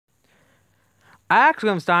I actually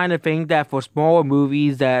am starting to think that for smaller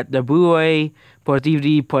movies that the Blu-ray plus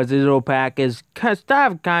DVD plus digital pack is kind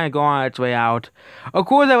of going on its way out. Of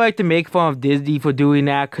course, I like to make fun of Disney for doing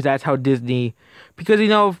that because that's how Disney. Because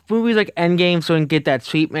movies like Endgame shouldn't get that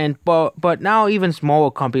treatment, but now even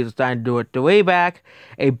smaller companies are starting to do it. The way back,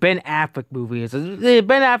 a Ben Affleck movie is.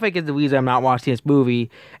 Ben Affleck is the reason I'm not watching this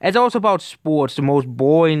movie. It's also about sports, the most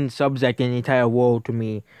boring subject in the entire world to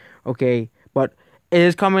me. Okay, but it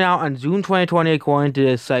is coming out on June 2020 according to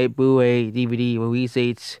the site Blu-ray DVD release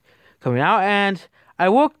dates coming out, and I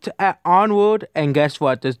looked at Onward, and guess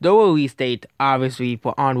what? There's no release date, obviously,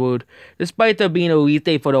 for Onward, despite there being a release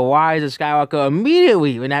date for The Rise of Skywalker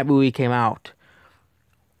immediately when that movie came out.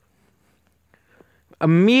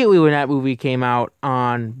 Immediately when that movie came out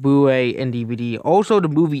on Blu-ray and DVD. Also, the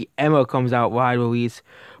movie Emma comes out wide release.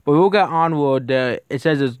 But we'll get Onward. It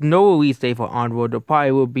says there's no release date for Onward. There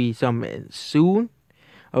probably will be some soon.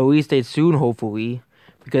 A release date soon, hopefully.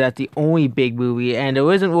 Because that's the only big movie. And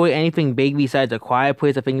there isn't really anything big besides A Quiet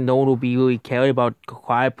Place. I think no one will be really caring about A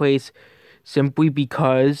Quiet Place. Simply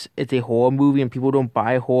because it's a horror movie and people don't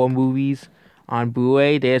buy horror movies on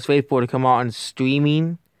Blu-ray. They just wait for it to come out on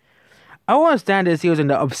streaming. I don't understand this year's in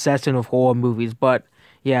the obsession of horror movies. But,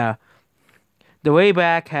 yeah. The Way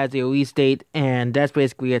Back has a release date. And that's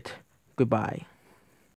basically it. Goodbye.